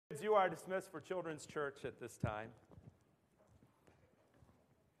Kids, you are dismissed for Children's Church at this time.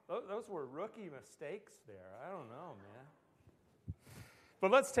 Those were rookie mistakes there. I don't know, man.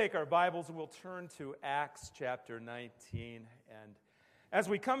 But let's take our Bibles and we'll turn to Acts chapter 19. And as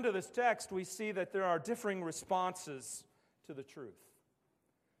we come to this text, we see that there are differing responses to the truth.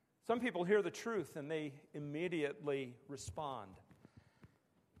 Some people hear the truth and they immediately respond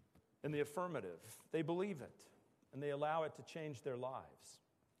in the affirmative. They believe it and they allow it to change their lives.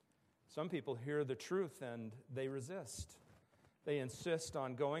 Some people hear the truth and they resist. They insist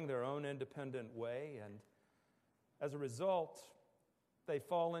on going their own independent way, and as a result, they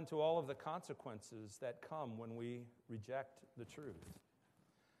fall into all of the consequences that come when we reject the truth.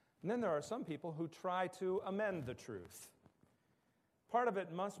 And then there are some people who try to amend the truth. Part of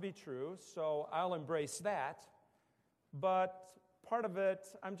it must be true, so I'll embrace that, but part of it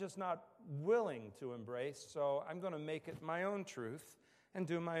I'm just not willing to embrace, so I'm going to make it my own truth and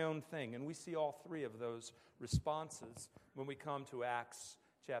do my own thing. And we see all three of those responses when we come to Acts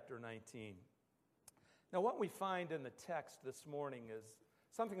chapter 19. Now, what we find in the text this morning is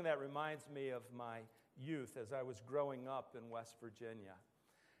something that reminds me of my youth as I was growing up in West Virginia.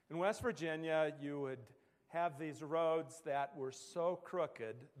 In West Virginia, you would have these roads that were so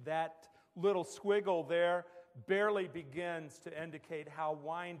crooked, that little squiggle there barely begins to indicate how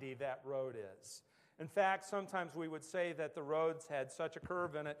windy that road is. In fact, sometimes we would say that the roads had such a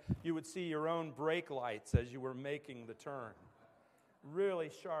curve in it, you would see your own brake lights as you were making the turn. Really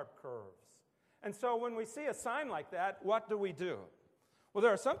sharp curves. And so when we see a sign like that, what do? Well,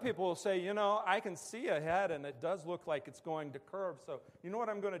 there are some people who say, I can see ahead and it does look like it's going to curve, so you know what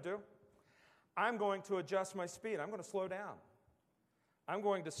I'm going to do? I'm going to adjust my speed. I'm going to slow down. I'm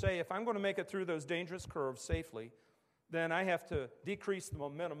going to say, if I'm going to make it through those dangerous curves safely, then I have to decrease the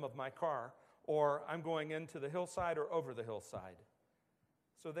momentum of my car, or I'm going into the hillside or over the hillside.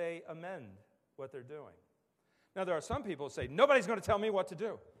 So they amend what they're doing. Now, there are some people who say, nobody's going to tell me what to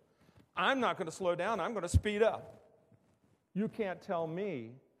do. I'm not going to slow down. I'm going to speed up. You can't tell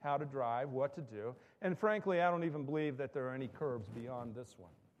me how to drive, what to do. And frankly, I don't even believe that there are any curves beyond this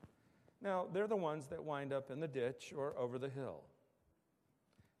one. Now, they're the ones that wind up in the ditch or over the hill.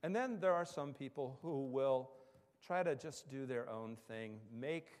 And then there are some people who will try to just do their own thing,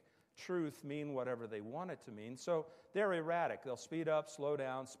 make truth mean whatever they want it to mean. So they're erratic. They'll speed up, slow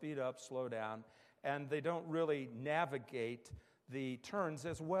down, and they don't really navigate the turns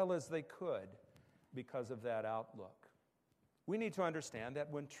as well as they could because of that outlook. We need to understand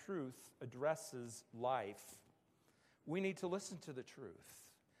that when truth addresses life, we need to listen to the truth.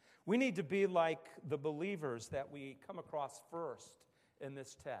 We need to be like the believers that we come across first in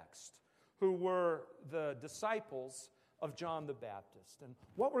this text, who were the disciples of John the Baptist. And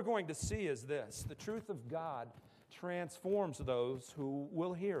what we're going to see is this: the truth of God transforms those who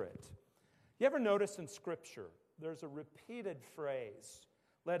will hear it. You ever notice in Scripture, there's a repeated phrase,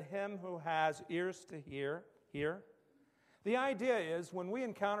 let him who has ears to hear, hear. The idea is when we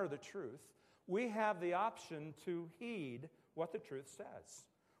encounter the truth, we have the option to heed what the truth says.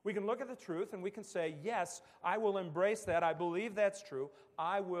 We can look at the truth and we can say, yes, I will embrace that. I believe that's true.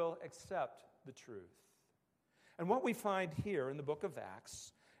 I will accept the truth. And what we find here in the book of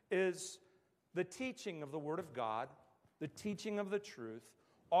Acts is the teaching of the Word of God, the teaching of the truth,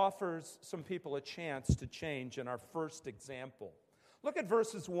 offers some people a chance to change in our first example. Look at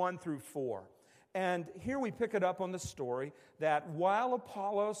verses 1 through 4. And here we pick it up on the story that while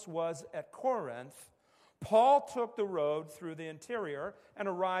Apollos was at Corinth, Paul took the road through the interior and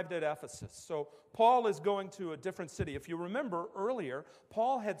arrived at Ephesus. So Paul is going to a different city. If you remember earlier,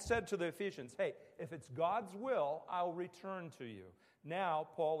 Paul had said to the Ephesians, hey, if it's God's will, I'll return to you. Now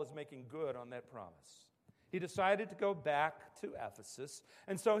Paul is making good on that promise. He decided to go back to Ephesus,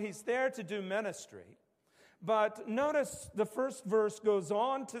 and so he's there to do ministry. But notice the first verse goes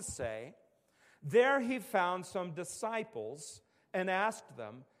on to say, there he found some disciples and asked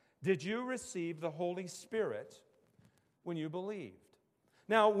them, did you receive the Holy Spirit when you believed?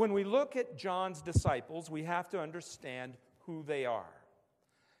 Now, when we look at John's disciples, we have to understand who they are.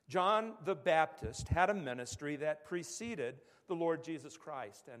 John the Baptist had a ministry that preceded the Lord Jesus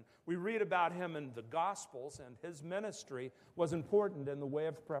Christ, and we read about him in the Gospels, and his ministry was important in the way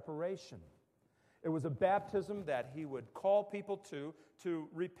of preparation. It was a baptism that he would call people to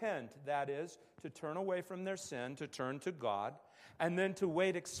repent, that is, to turn away from their sin, to turn to God, and then to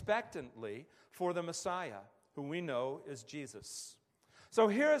wait expectantly for the Messiah, who we know is Jesus. So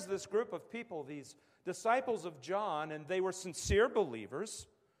here's this group of people, these disciples of John, and they were sincere believers.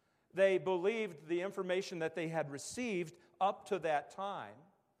 They believed the information that they had received up to that time.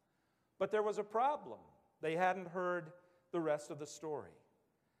 But there was a problem. They hadn't heard the rest of the story.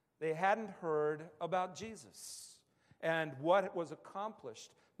 They hadn't heard about Jesus and what was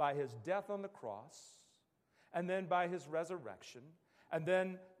accomplished by his death on the cross, and then by his resurrection, and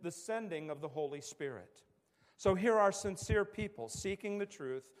then the sending of the Holy Spirit. So here are sincere people seeking the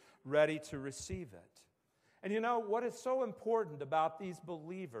truth, ready to receive it. And you know, what is so important about these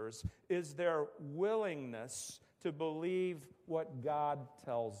believers is their willingness to believe what God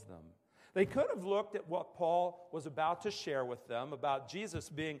tells them. They could have looked at what Paul was about to share with them about Jesus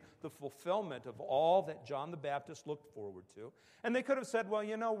being the fulfillment of all that John the Baptist looked forward to. And they could have said, well,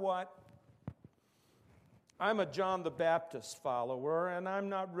 you know what? I'm a John the Baptist follower, and I'm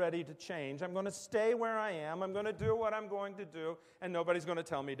not ready to change. I'm going to stay where I am. I'm going to do what I'm going to do, and nobody's going to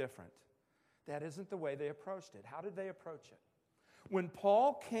tell me different. That isn't the way they approached it. How did they approach it? When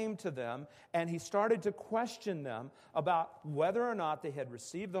Paul came to them and he started to question them about whether or not they had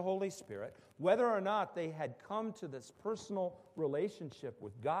received the Holy Spirit, whether or not they had come to this personal relationship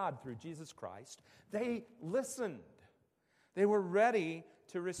with God through Jesus Christ, they listened. They were ready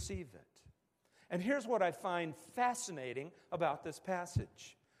to receive it. And here's what I find fascinating about this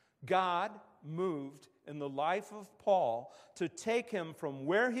passage. God moved in the life of Paul to take him from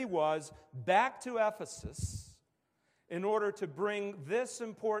where he was back to Ephesus in order to bring this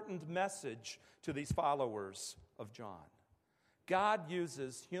important message to these followers of John. God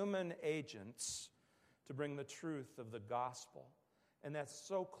uses human agents to bring the truth of the gospel, and that's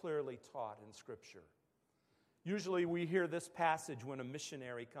so clearly taught in Scripture. Usually we hear this passage when a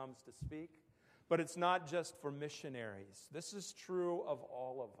missionary comes to speak, but it's not just for missionaries. This is true of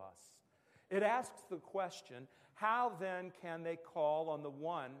all of us. It asks the question, how then can they call on the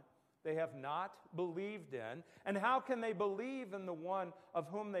one they have not believed in? And how can they believe in the one of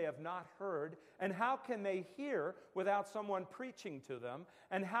whom they have not heard? And how can they hear without someone preaching to them?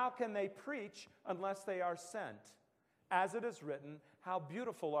 And how can they preach unless they are sent? As it is written, how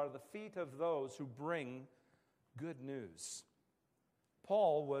beautiful are the feet of those who bring good news.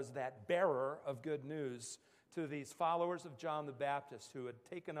 Paul was that bearer of good news to these followers of John the Baptist who had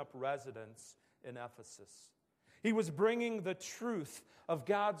taken up residence in Ephesus. He was bringing the truth of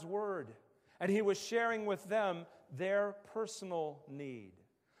God's word, and he was sharing with them their personal need.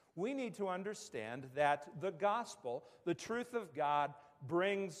 We need to understand that the gospel, the truth of God,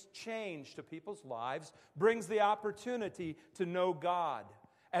 brings change to people's lives, brings the opportunity to know God,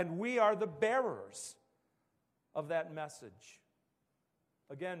 and we are the bearers of that message.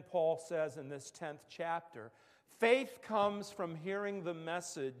 Again, Paul says in this 10th chapter, faith comes from hearing the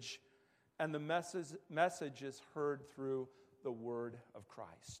message, and the message is heard through the word of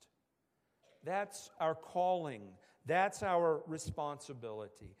Christ. That's our calling. That's our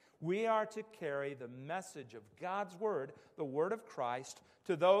responsibility. We are to carry the message of God's word, the word of Christ,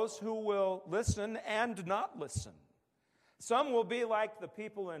 to those who will listen and not listen. Some will be like the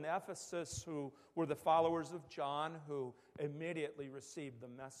people in Ephesus who were the followers of John, who immediately received the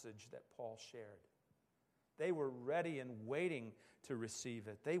message that Paul shared. They were ready and waiting to receive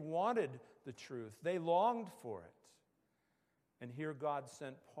it. They wanted the truth. They longed for it. And here God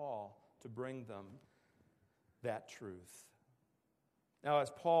sent Paul to bring them that truth. Now,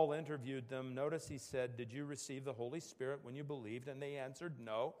 as Paul interviewed them, notice he said, did you receive the Holy Spirit when you believed? And they answered,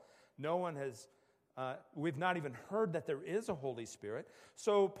 no. No one has, we've not even heard that there is a Holy Spirit.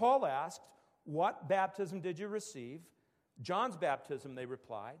 So Paul asked, what baptism did you receive? John's baptism, they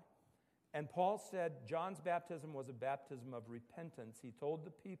replied. And Paul said John's baptism was a baptism of repentance. He told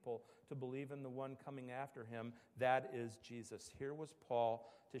the people to believe in the one coming after him, that is Jesus. Here was Paul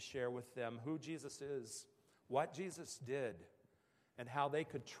to share with them who Jesus is, what Jesus did, and how they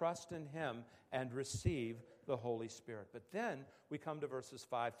could trust in him and receive the Holy Spirit. But then we come to verses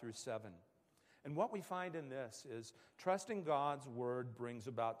 5 through 7. And what we find in this is trusting God's word brings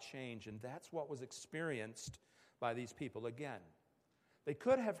about change, and that's what was experienced by these people. Again, they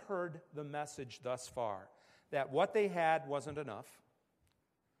could have heard the message thus far, that what they had wasn't enough,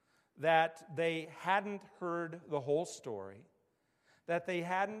 that they hadn't heard the whole story, that they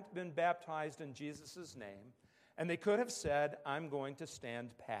hadn't been baptized in Jesus' name, and they could have said, I'm going to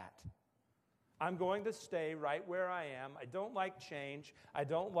stand pat. I'm going to stay right where I am. I don't like change. I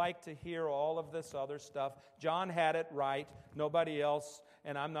don't like to hear all of this other stuff. John had it right, nobody else,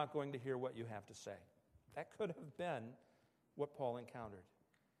 and I'm not going to hear what you have to say. That could have been what Paul encountered.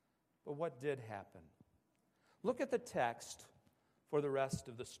 But what did happen? Look at the text for the rest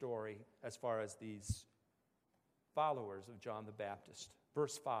of the story as far as these followers of John the Baptist.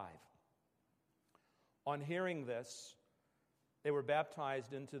 Verse 5. On hearing this, they were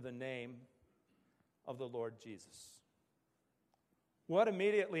baptized into the name of the Lord Jesus. What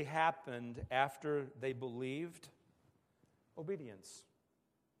immediately happened after they believed? Obedience.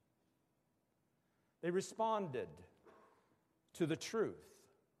 They responded to the truth.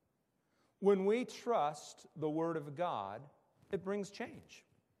 When we trust the Word of God, it brings change.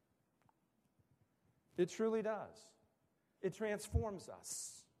 It truly does. It transforms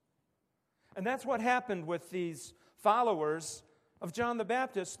us. And that's what happened with these followers of John the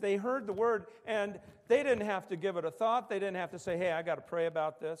Baptist. They heard the Word, and they didn't have to give it a thought. They didn't have to say, hey, I got to pray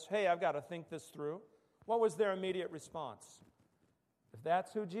about this. Hey, I've got to think this through. What was their immediate response? If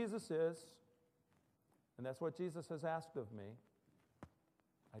that's who Jesus is, and that's what Jesus has asked of me,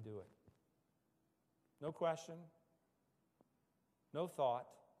 I do it. No question, no thought.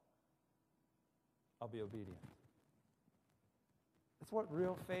 I'll be obedient. That's what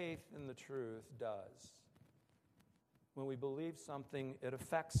real faith in the truth does. When we believe something, it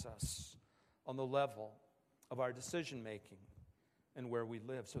affects us on the level of our decision making and where we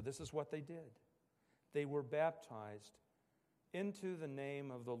live. So this is what they did. They were baptized into the name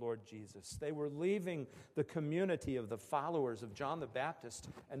of the Lord Jesus. They were leaving the community of the followers of John the Baptist,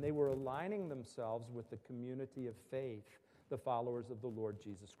 and they were aligning themselves with the community of faith, the followers of the Lord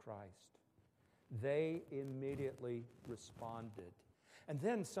Jesus Christ. They immediately responded. And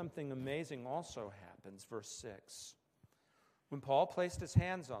then something amazing also happens, verse 6. When Paul placed his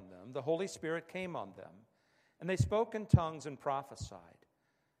hands on them, the Holy Spirit came on them, and they spoke in tongues and prophesied.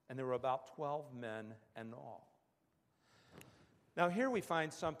 And there were about 12 men in all. Now here we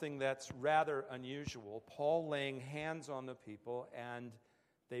find something that's rather unusual. Paul laying hands on the people, and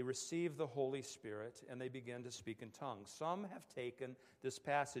they receive the Holy Spirit, and they begin to speak in tongues. Some have taken this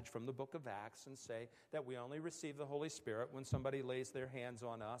passage from the book of Acts and say that we only receive the Holy Spirit when somebody lays their hands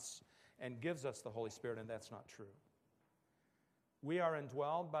on us and gives us the Holy Spirit, and that's not true. We are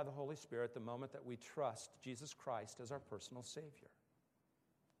indwelled by the Holy Spirit the moment that we trust Jesus Christ as our personal Savior.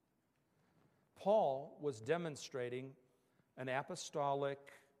 Paul was demonstrating an apostolic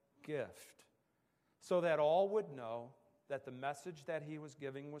gift so that all would know that the message that he was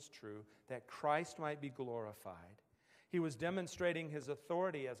giving was true, that Christ might be glorified. He was demonstrating his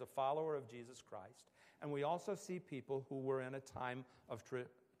authority as a follower of Jesus Christ. And we also see people who were in a time of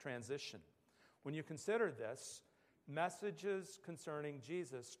transition. When you consider this, messages concerning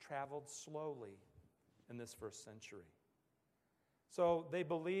Jesus traveled slowly in this first century. So they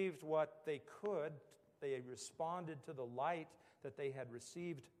believed what they could. They responded to the light that they had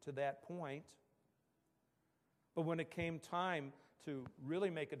received to that point. But when it came time to really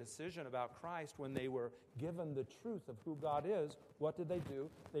make a decision about Christ, when they were given the truth of who God is, what did they do?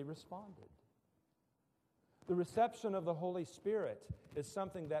 They responded. The reception of the Holy Spirit is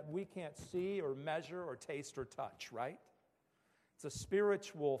something that we can't see or measure or taste or touch, right? It's a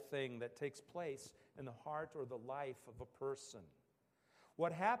spiritual thing that takes place in the heart or the life of a person.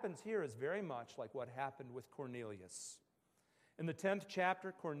 What happens here is very much like what happened with Cornelius. In the 10th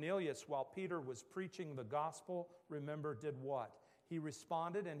chapter, Cornelius, while Peter was preaching the gospel, remember, did what? He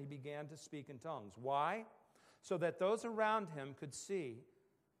responded and he began to speak in tongues. Why? So that those around him could see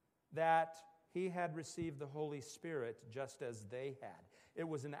that he had received the Holy Spirit just as they had. It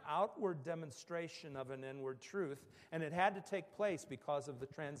was an outward demonstration of an inward truth, and it had to take place because of the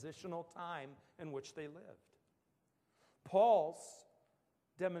transitional time in which they lived. Paul's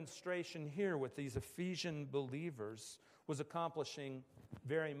demonstration here with these Ephesian believers was accomplishing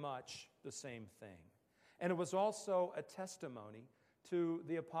very much the same thing. And it was also a testimony to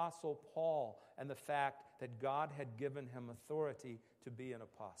the Apostle Paul and the fact that God had given him authority to be an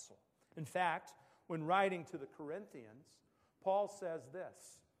apostle. In fact, when writing to the Corinthians, Paul says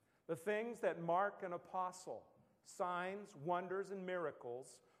this: the things that mark an apostle, signs, wonders, and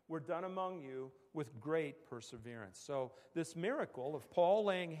miracles, were done among you with great perseverance. So this miracle of Paul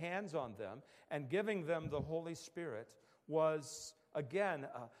laying hands on them and giving them the Holy Spirit was, again,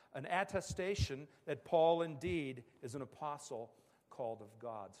 an attestation that Paul indeed is an apostle called of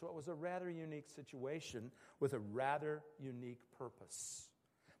God. So it was a rather unique situation with a rather unique purpose.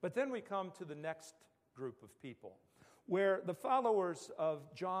 But then we come to the next group of people, where the followers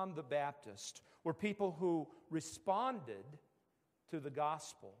of John the Baptist were people who responded to the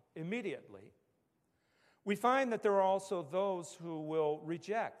gospel immediately. We find that there are also those who will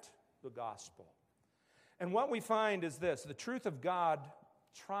reject the gospel. And what we find is this: the truth of God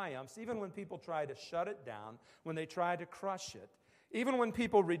triumphs even when people try to shut it down, when they try to crush it. Even when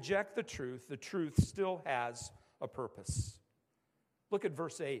people reject the truth still has a purpose. Look at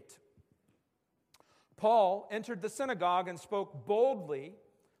verse 8. Paul entered the synagogue and spoke boldly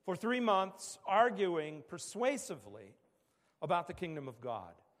for 3 months, arguing persuasively about the kingdom of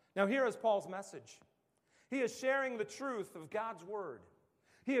God. Now here is Paul's message. He is sharing the truth of God's word.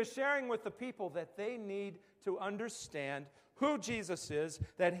 He is sharing with the people that they need to understand who Jesus is,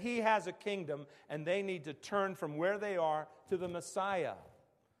 that he has a kingdom, and they need to turn from where they are to the Messiah,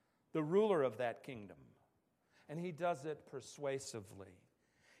 the ruler of that kingdom. And he does it persuasively.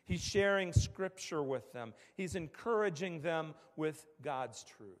 He's sharing Scripture with them. He's encouraging them with God's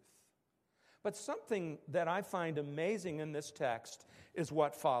truth. But something that I find amazing in this text is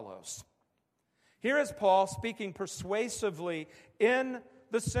what follows. Here is Paul speaking persuasively in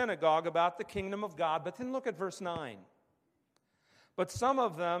the synagogue about the kingdom of God, but then look at verse 9. But some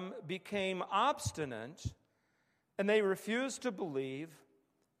of them became obstinate, and they refused to believe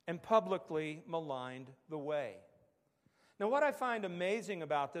and publicly maligned the way. Now, what I find amazing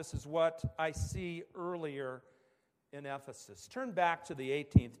about this is what I see earlier in Ephesus. Turn back to the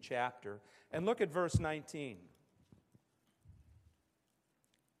 18th chapter and look at verse 19.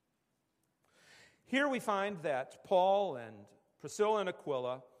 Here we find that Paul and Priscilla and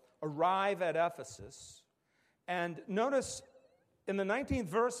Aquila arrive at Ephesus, and notice in the 19th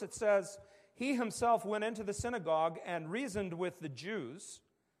verse it says, he himself went into the synagogue and reasoned with the Jews.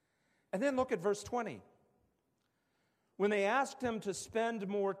 And then look at verse 20. When they asked him to spend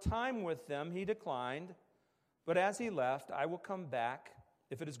more time with them, he declined. But as he left, I will come back,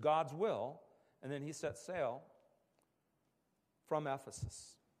 if it is God's will. And then he set sail from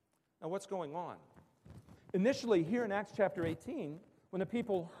Ephesus. Now, what's going on? Initially, here in Acts chapter 18, when the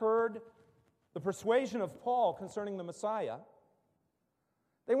people heard the persuasion of Paul concerning the Messiah,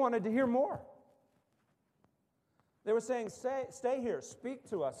 they wanted to hear more. They were saying, stay here, speak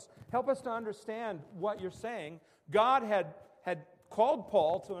to us, help us to understand what you're saying. God had called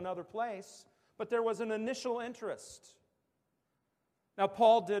Paul to another place, but there was an initial interest. Now,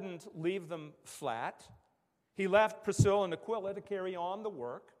 Paul didn't leave them flat. He left Priscilla and Aquila to carry on the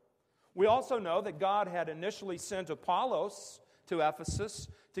work. We also know that God had initially sent Apollos to Ephesus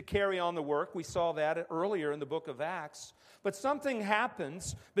to carry on the work. We saw that earlier in the book of Acts. But something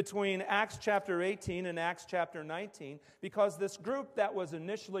happens between Acts chapter 18 and Acts chapter 19 because this group that was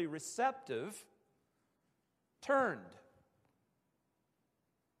initially receptive turned.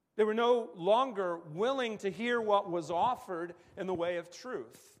 They were no longer willing to hear what was offered in the way of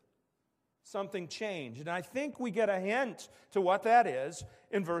truth. Something changed. And I think we get a hint to what that is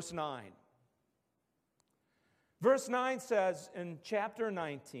in verse 9. Verse 9 says in chapter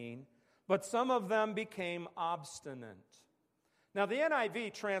 19, but some of them became obstinate. Now the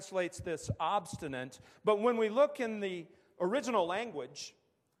NIV translates this obstinate, but when we look in the original language,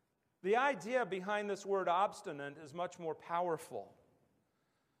 the idea behind this word obstinate is much more powerful.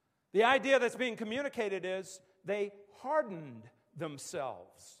 The idea that's being communicated is they hardened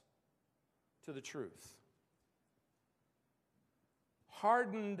themselves to the truth.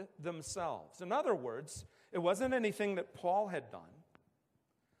 Hardened themselves. In other words, it wasn't anything that Paul had done.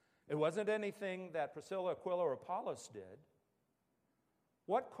 It wasn't anything that Priscilla, Aquila, or Apollos did.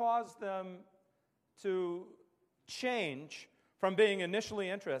 What caused them to change from being initially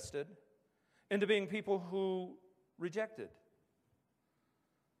interested into being people who rejected?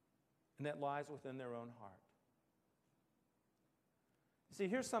 And that lies within their own heart. See,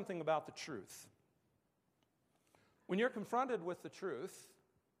 here's something about the truth. When you're confronted with the truth,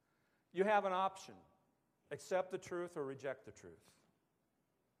 you have an option. Accept the truth or reject the truth.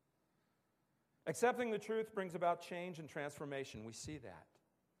 Accepting the truth brings about change and transformation. We see that.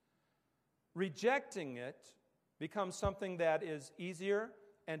 Rejecting it becomes something that is easier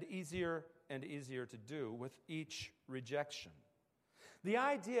and easier and easier to do with each rejection. The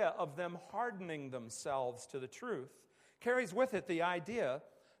idea of them hardening themselves to the truth carries with it the idea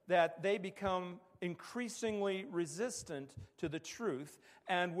that they become increasingly resistant to the truth,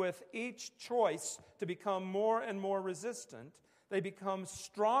 and with each choice to become more and more resistant, they become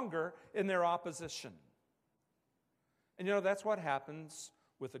stronger in their opposition. And that's what happens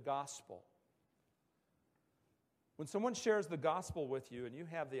with the gospel. When someone shares the gospel with you and you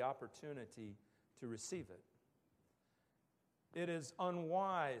have the opportunity to receive it, it is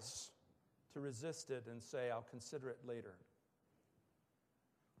unwise to resist it and say, I'll consider it later.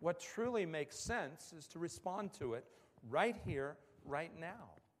 What truly makes sense is to respond to it right here, right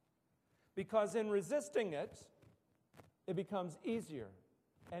now. Because in resisting it, it becomes easier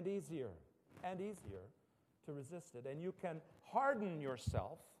and easier and easier to resist it. And you can harden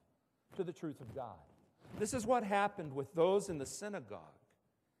yourself to the truth of God. This is what happened with those in the synagogue.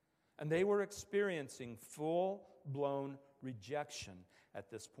 And they were experiencing full-blown rejection at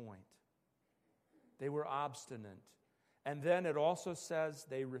this point. They were obstinate. And then it also says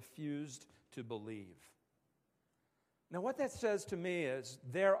they refused to believe. Now, what that says to me is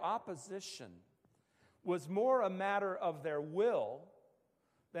their opposition was more a matter of their will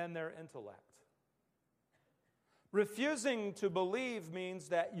than their intellect. Refusing to believe means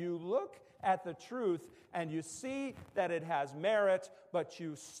that you look at the truth and you see that it has merit, but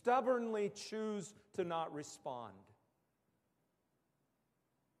you stubbornly choose to not respond.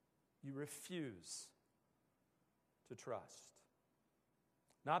 You refuse to trust.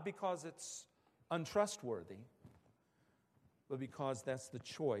 Not because it's untrustworthy, but because that's the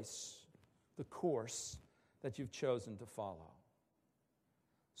choice, the course that you've chosen to follow.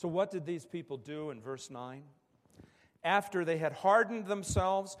 So what did these people do in verse 9? After they had hardened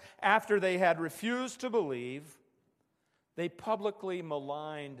themselves, after they had refused to believe, they publicly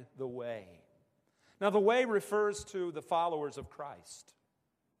maligned the way. Now, the way refers to the followers of Christ.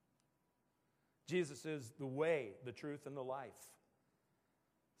 Jesus is the way, the truth, and the life.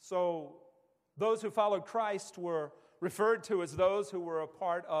 So, those who followed Christ were referred to as those who were a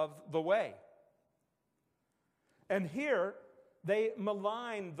part of the way. And here, they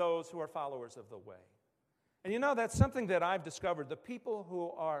malign those who are followers of the way. And you know, that's something that I've discovered. The people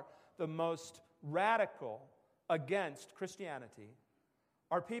who are the most radical against Christianity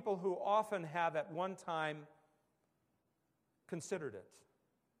are people who often have at one time considered it,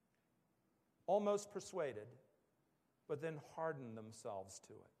 almost persuaded, but then hardened themselves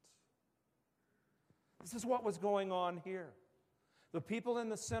to it. This is what was going on here. The people in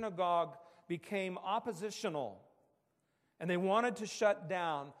the synagogue became oppositional, and they wanted to shut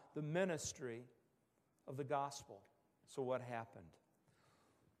down the ministry of the gospel. So what happened?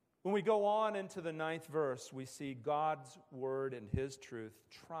 When we go on into the 9th verse, we see God's word and his truth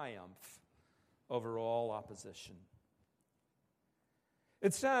triumph over all opposition.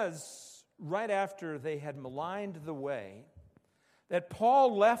 It says, right after they had maligned the way, that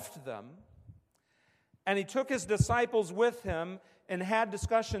Paul left them, and he took his disciples with him and had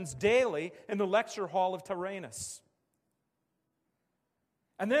discussions daily in the lecture hall of Tyrannus.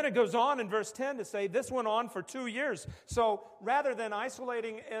 And then it goes on in verse 10 to say this went on for 2 years. So rather than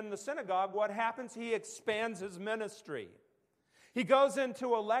isolating in the synagogue, what happens? He expands his ministry. He goes into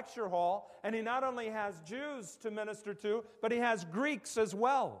a lecture hall, and he not only has Jews to minister to, but he has Greeks as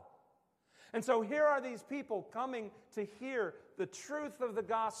well. And so here are these people coming to hear the truth of the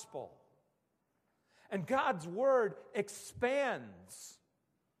gospel. And God's word expands.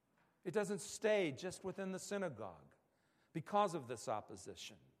 It doesn't stay just within the synagogue because of this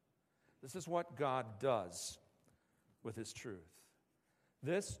opposition. This is what God does with his truth.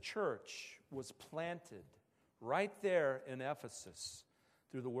 This church was planted right there in Ephesus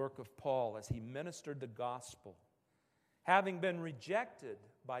through the work of Paul as he ministered the gospel. Having been rejected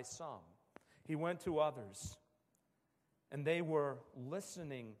by some, he went to others, and they were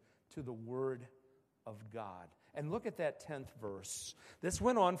listening to the word of God. And look at that 10th verse. This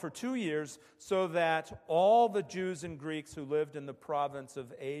went on for 2 years so that all the Jews and Greeks who lived in the province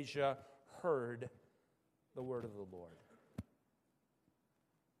of Asia heard the word of the Lord.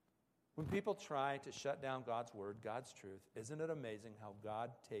 When people try to shut down God's word, God's truth, isn't it amazing how God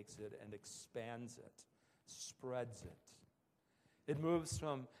takes it and expands it, spreads it? It moves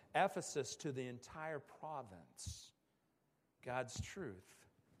from Ephesus to the entire province. God's truth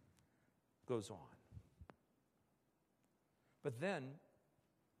goes on. But then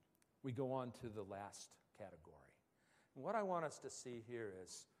we go on to the last category. And what I want us to see here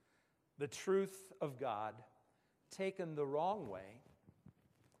is the truth of God taken the wrong way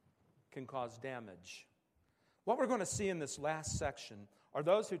can cause damage. What we're going to see in this last section are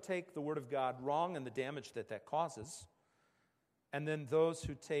those who take the Word of God wrong and the damage that that causes, and then those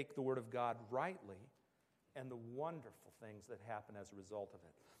who take the Word of God rightly and the wonderful things that happen as a result of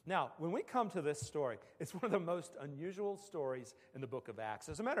it. Now, when we come to this story, it's one of the most unusual stories in the book of Acts.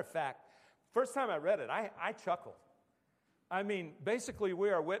 As a matter of fact, first time I read it, I chuckled. I mean, basically, we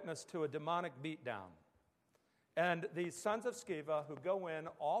are witness to a demonic beatdown. And these sons of Sceva who go in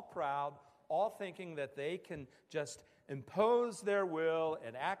all proud, all thinking that they can just impose their will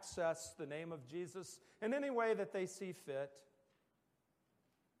and access the name of Jesus in any way that they see fit,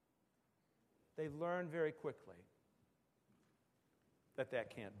 they learn very quickly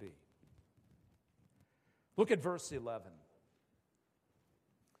that can't be. Look at verse 11.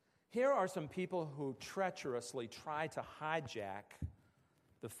 Here are some people who treacherously try to hijack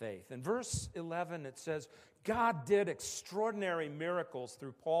the faith. In verse 11 it says, God did extraordinary miracles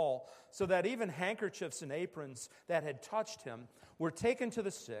through Paul so that even handkerchiefs and aprons that had touched him were taken to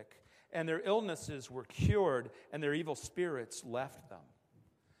the sick, and their illnesses were cured, and their evil spirits left them.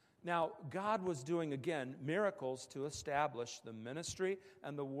 Now, God was doing, again, miracles to establish the ministry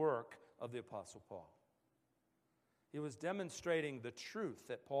and the work of the Apostle Paul. He was demonstrating the truth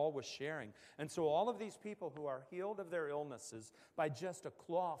that Paul was sharing. And so all of these people who are healed of their illnesses by just a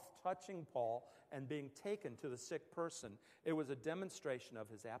cloth touching Paul and being taken to the sick person, it was a demonstration of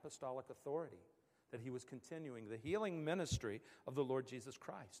his apostolic authority, that he was continuing the healing ministry of the Lord Jesus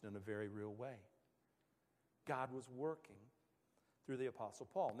Christ in a very real way. God was working through the Apostle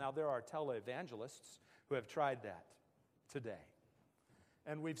Paul. Now, there are televangelists who have tried that today.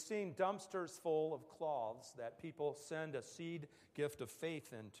 And we've seen dumpsters full of cloths that people send a seed gift of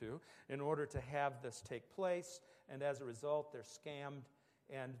faith into in order to have this take place. And as a result, they're scammed.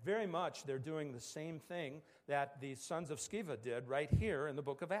 And very much they're doing the same thing that the sons of Sceva did right here in the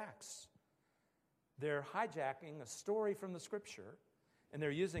book of Acts. They're hijacking a story from the Scripture, and they're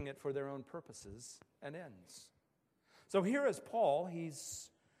using it for their own purposes and ends. So here is Paul. He's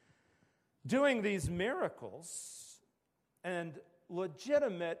doing these miracles, and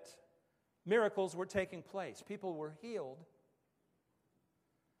legitimate miracles were taking place. People were healed.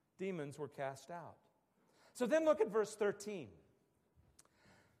 Demons were cast out. So then look at verse 13.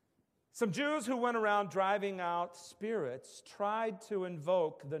 Some Jews who went around driving out spirits tried to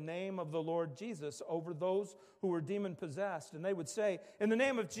invoke the name of the Lord Jesus over those who were demon-possessed. And they would say, "In the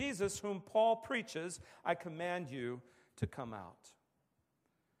name of Jesus, whom Paul preaches, I command you to come out."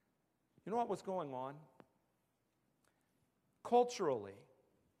 You know what was going on? Culturally,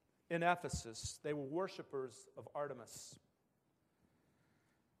 in Ephesus, they were worshipers of Artemis.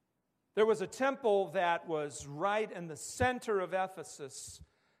 There was a temple that was right in the center of Ephesus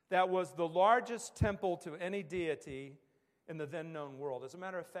that was the largest temple to any deity in the then-known world. As a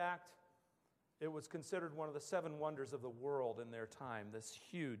matter of fact, it was considered one of the 7 wonders of the world in their time, this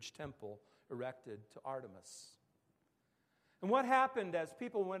huge temple erected to Artemis. And what happened as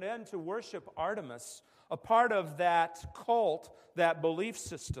people went in to worship Artemis, a part of that cult, that belief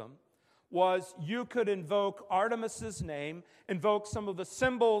system, was you could invoke Artemis's name, invoke some of the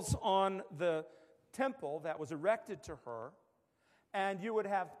symbols on the temple that was erected to her, and you would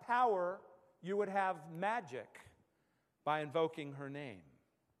have power, you would have magic by invoking her name.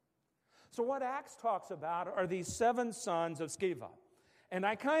 So what Acts talks about are these 7 sons of Sceva. And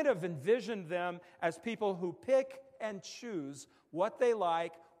I kind of envisioned them as people who pick and choose what they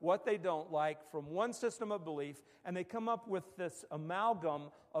like, what they don't like from one system of belief, and they come up with this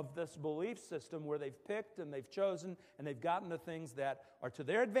amalgam of this belief system where they've picked and they've chosen and they've gotten the things that are to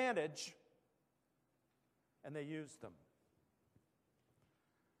their advantage, and they use them.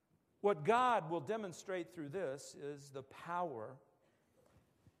 What God will demonstrate through this is the power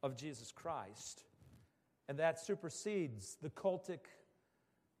of Jesus Christ, and that supersedes the cultic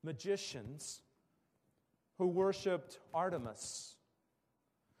magicians who worshipped Artemis.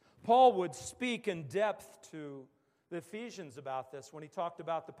 Paul would speak in depth to the Ephesians about this when he talked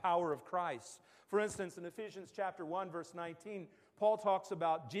about the power of Christ. For instance, in Ephesians chapter 1, verse 19, Paul talks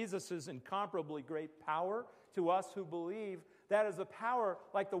about Jesus' incomparably great power to us who believe. That is a power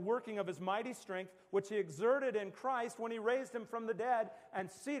like the working of his mighty strength, which he exerted in Christ when he raised him from the dead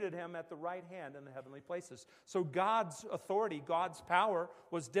and seated him at the right hand in the heavenly places. So God's authority, God's power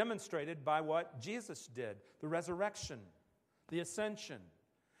was demonstrated by what Jesus did, the resurrection, the ascension.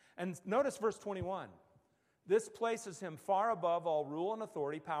 And notice verse 21. This places him far above all rule and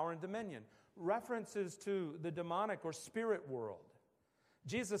authority, power and dominion. References to the demonic or spirit world.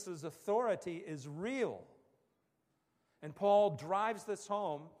 Jesus' authority is real. And Paul drives this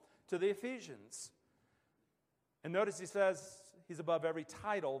home to the Ephesians. And notice he says he's above every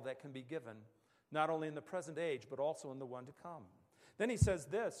title that can be given, not only in the present age, but also in the one to come. Then he says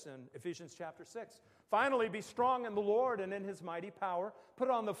this in Ephesians chapter 6. Finally, be strong in the Lord and in his mighty power. Put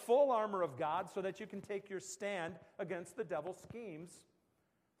on the full armor of God so that you can take your stand against the devil's schemes.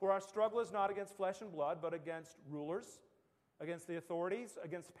 For our struggle is not against flesh and blood, but against rulers, against the authorities,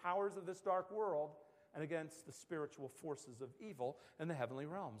 against powers of this dark world, and against the spiritual forces of evil in the heavenly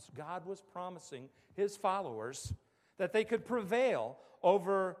realms. God was promising his followers that they could prevail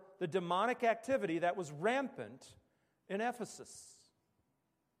over the demonic activity that was rampant in Ephesus.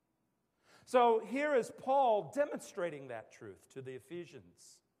 So here is Paul demonstrating that truth to the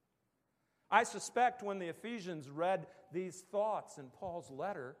Ephesians. I suspect when the Ephesians read these thoughts in Paul's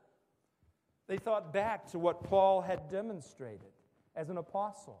letter, they thought back to what Paul had demonstrated as an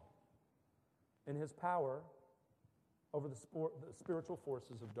apostle in his power over the spiritual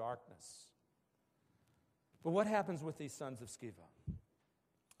forces of darkness. But what happens with these sons of Sceva?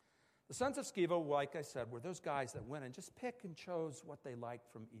 The sons of Sceva, like I said, were those guys that went and just picked and chose what they liked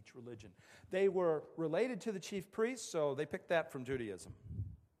from each religion. They were related to the chief priests, so they picked that from Judaism.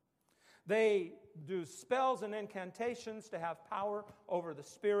 They do spells and incantations to have power over the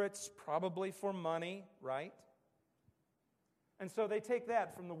spirits, probably for money, right? And so they take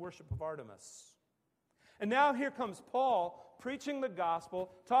that from the worship of Artemis. And now here comes Paul preaching the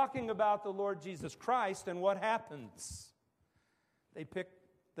gospel, talking about the Lord Jesus Christ, and what happens? They pick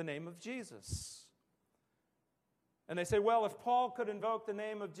the name of Jesus. And they say, well, if Paul could invoke the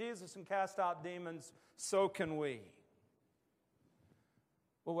name of Jesus and cast out demons, so can we.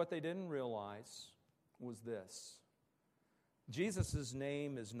 Well, what they didn't realize was this. Jesus'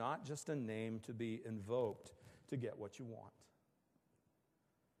 name is not just a name to be invoked to get what you want.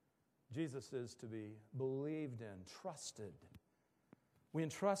 Jesus is to be believed in, trusted. We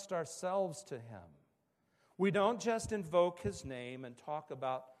entrust ourselves to Him. We don't just invoke His name and talk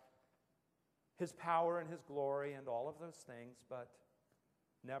about His power and His glory and all of those things, but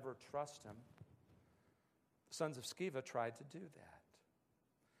never trust Him. The sons of Sceva tried to do that.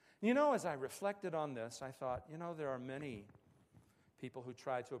 You know, as I reflected on this, I thought, there are many people who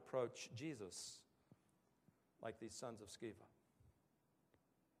try to approach Jesus like these sons of Sceva.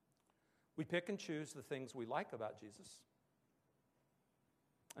 We pick and choose the things we like about Jesus,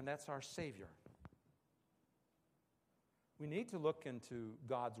 and that's our Savior. We need to look into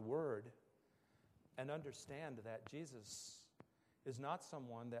God's Word and understand that Jesus is not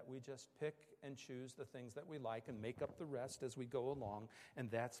someone that we just pick and choose the things that we like and make up the rest as we go along, and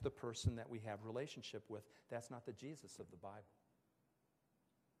that's the person that we have relationship with. That's not the Jesus of the Bible.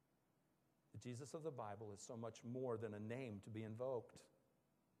 The Jesus of the Bible is so much more than a name to be invoked.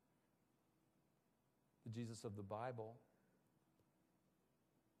 The Jesus of the Bible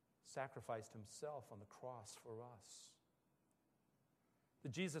sacrificed Himself on the cross for us. The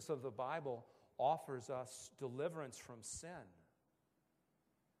Jesus of the Bible offers us deliverance from sin.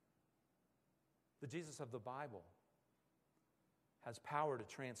 The Jesus of the Bible has power to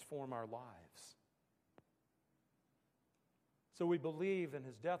transform our lives. So we believe in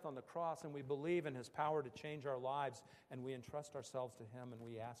His death on the cross, and we believe in His power to change our lives, and we entrust ourselves to Him, and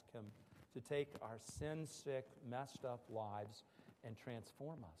we ask Him to take our sin-sick, messed up lives and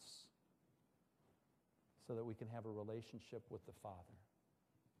transform us so that we can have a relationship with the Father.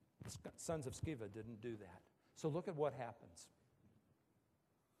 The sons of Sceva didn't do that. So look at what happens.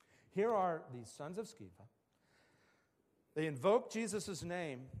 Here are these sons of Sceva. They invoke Jesus'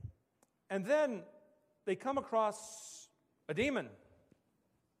 name, and then they come across a demon.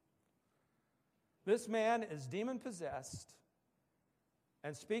 This man is demon-possessed,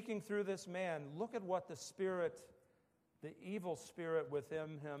 and speaking through this man, look at what the evil spirit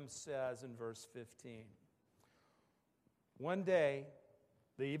within him says in verse 15. One day,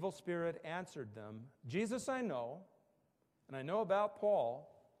 the evil spirit answered them, Jesus I know, and I know about Paul,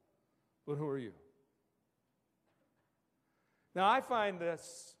 but who are you? Now, I find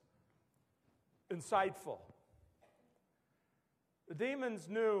this insightful. The demons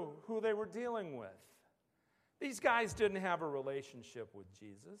knew who they were dealing with. These guys didn't have a relationship with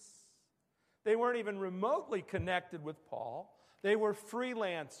Jesus. They weren't even remotely connected with Paul. They were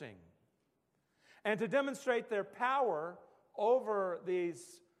freelancing. And to demonstrate their power over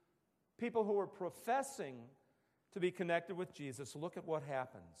these people who were professing to be connected with Jesus, look at what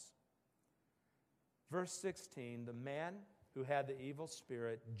happens. Verse 16, the man who had the evil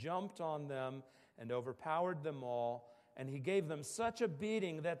spirit jumped on them and overpowered them all, and he gave them such a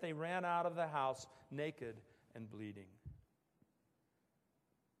beating that they ran out of the house naked and bleeding.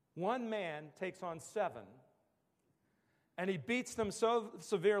 One man takes on 7, and he beats them so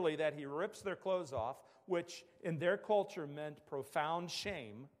severely that he rips their clothes off, which in their culture meant profound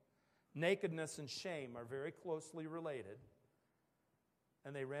shame. Nakedness and shame are very closely related.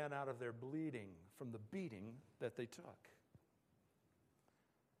 And they ran out of there bleeding from the beating that they took.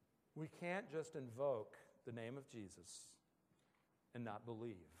 We can't just invoke the name of Jesus and not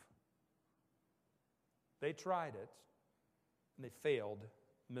believe. They tried it, and they failed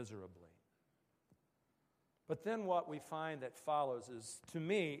miserably. But then what we find that follows is, to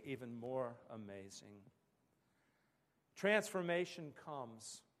me, even more amazing. Transformation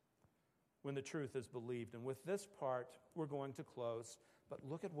comes when the truth is believed. And with this part, we're going to close. But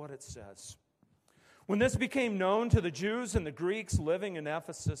look at what it says. When this became known to the Jews and the Greeks living in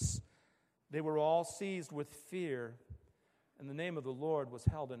Ephesus, they were all seized with fear, and the name of the Lord was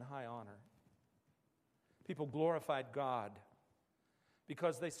held in high honor. People glorified God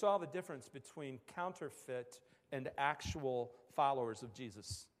because they saw the difference between counterfeit and actual followers of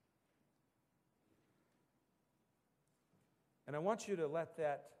Jesus. And I want you to let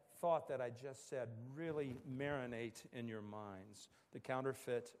that thought that I just said really marinate in your minds, the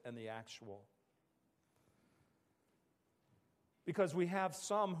counterfeit and the actual. Because we have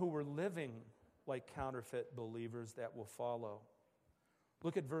some who were living like counterfeit believers that will follow.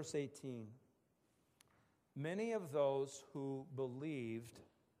 Look at verse 18. Many of those who believed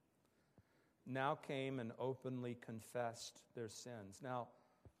now came and openly confessed their sins. Now,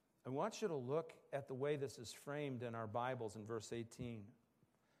 I want you to look at the way this is framed in our Bibles in verse 18.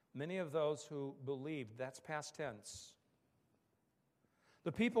 Many of those who believed, that's past tense.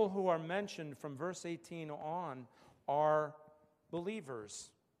 The people who are mentioned from verse 18 on are believers.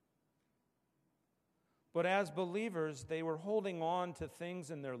 But as believers, they were holding on to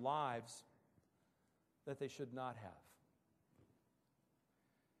things in their lives that they should not have.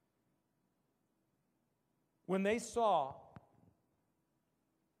 When they saw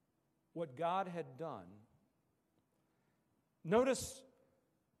what God had done, notice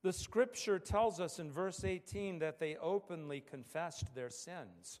the Scripture tells us in verse 18 that they openly confessed their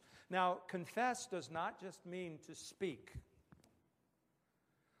sins. Now, confess does not just mean to speak.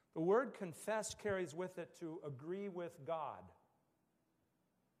 The word confess carries with it to agree with God.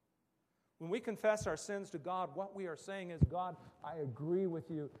 When we confess our sins to God, what we are saying is, God, I agree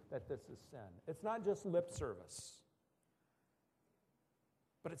with you that this is sin. It's not just lip service,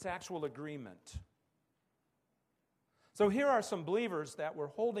 but it's actual agreement. So here are some believers that were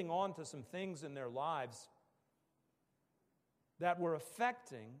holding on to some things in their lives that were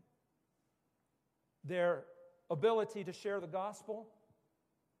affecting their ability to share the gospel,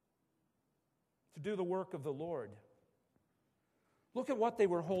 to do the work of the Lord. Look at what they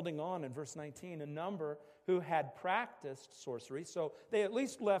were holding on in verse 19. A number who had practiced sorcery, so they at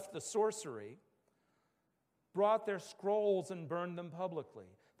least left the sorcery, brought their scrolls and burned them publicly.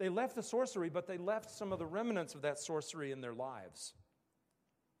 They left the sorcery, but they left some of the remnants of that sorcery in their lives.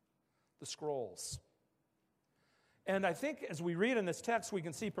 The scrolls. And I think as we read in this text, we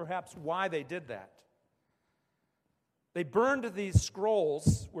can see perhaps why they did that. They burned these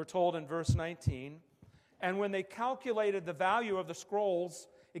scrolls, we're told in verse 19, and when they calculated the value of the scrolls,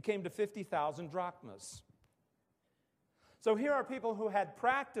 it came to 50,000 drachmas. So here are people who had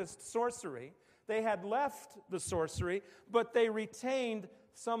practiced sorcery. They had left the sorcery, but they retained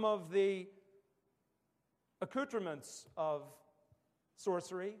some of the accoutrements of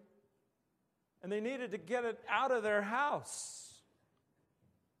sorcery, and they needed to get it out of their house.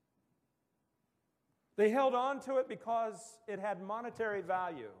 They held on to it because it had monetary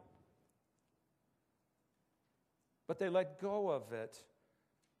value. But they let go of it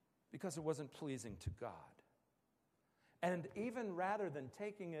because it wasn't pleasing to God. And even rather than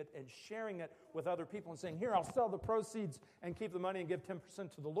taking it and sharing it with other people and saying, here, I'll sell the proceeds and keep the money and give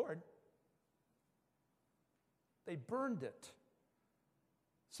 10% to the Lord, they burned it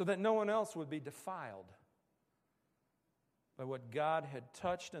so that no one else would be defiled by what God had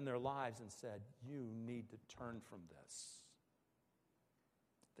touched in their lives and said, you need to turn from this.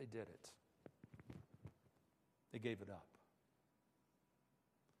 They did it. They gave it up.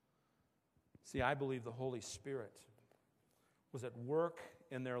 See, I believe the Holy Spirit was at work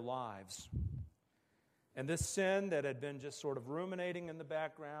in their lives. And this sin that had been just sort of ruminating in the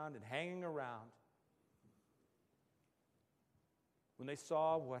background and hanging around, when they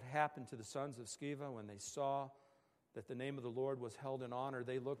saw what happened to the sons of Sceva, when they saw that the name of the Lord was held in honor,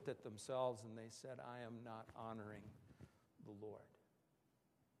 they looked at themselves and they said, I am not honoring the Lord.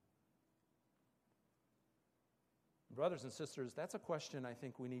 Brothers and sisters, that's a question I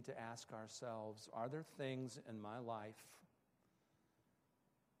think we need to ask ourselves. Are there things in my life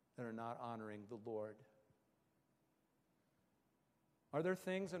that are not honoring the Lord? Are there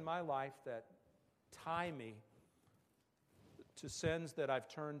things in my life that tie me to sins that I've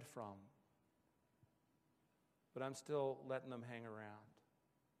turned from, but I'm still letting them hang around?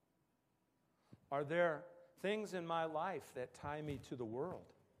 Are there things in my life that tie me to the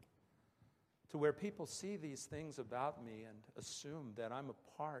world, to where people see these things about me and assume that I'm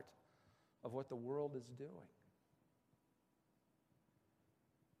a part of what the world is doing?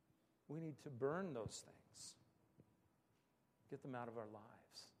 We need to burn those things, get them out of our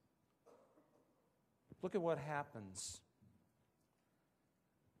lives. Look at what happens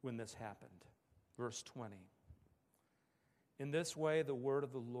when this happened. Verse 20. In this way, the word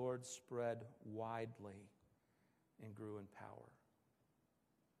of the Lord spread widely and grew in power.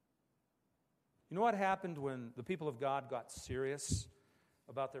 You know what happened when the people of God got serious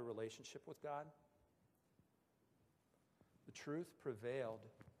about their relationship with God? The truth prevailed,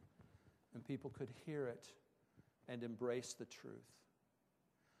 and people could hear it and embrace the truth.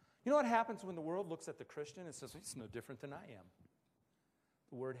 You know what happens when the world looks at the Christian and says, he's no different than I am?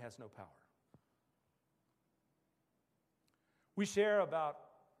 The word has no power. We share about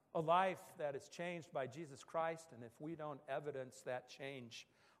a life that is changed by Jesus Christ, and if we don't evidence that change,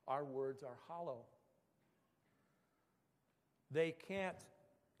 our words are hollow. They can't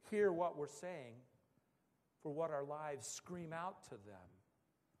hear what we're saying for what our lives scream out to them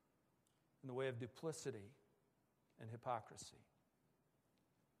in the way of duplicity and hypocrisy.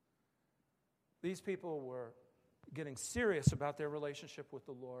 These people were getting serious about their relationship with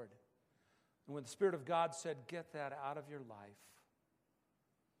the Lord. And when the Spirit of God said, "Get that out of your life,"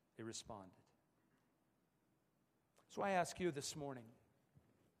 they responded. So I ask you this morning,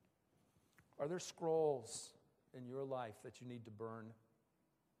 are there scrolls in your life that you need to burn?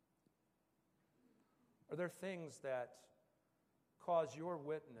 Are there things that cause your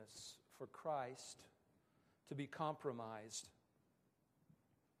witness for Christ to be compromised?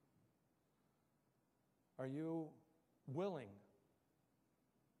 Are you willing,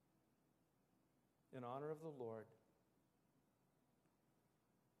 in honor of the Lord,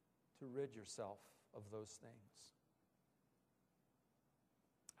 to rid yourself of those things?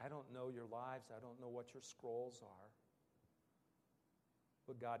 I don't know your lives. I don't know what your scrolls are.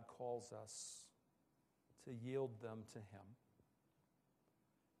 But God calls us to yield them to Him.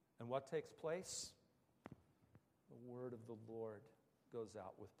 And what takes place? The word of the Lord goes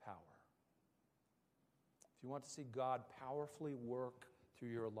out with power. If you want to see God powerfully work through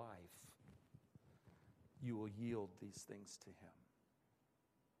your life, you will yield these things to Him.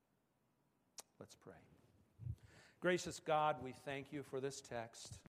 Let's pray. Gracious God, we thank you for this text.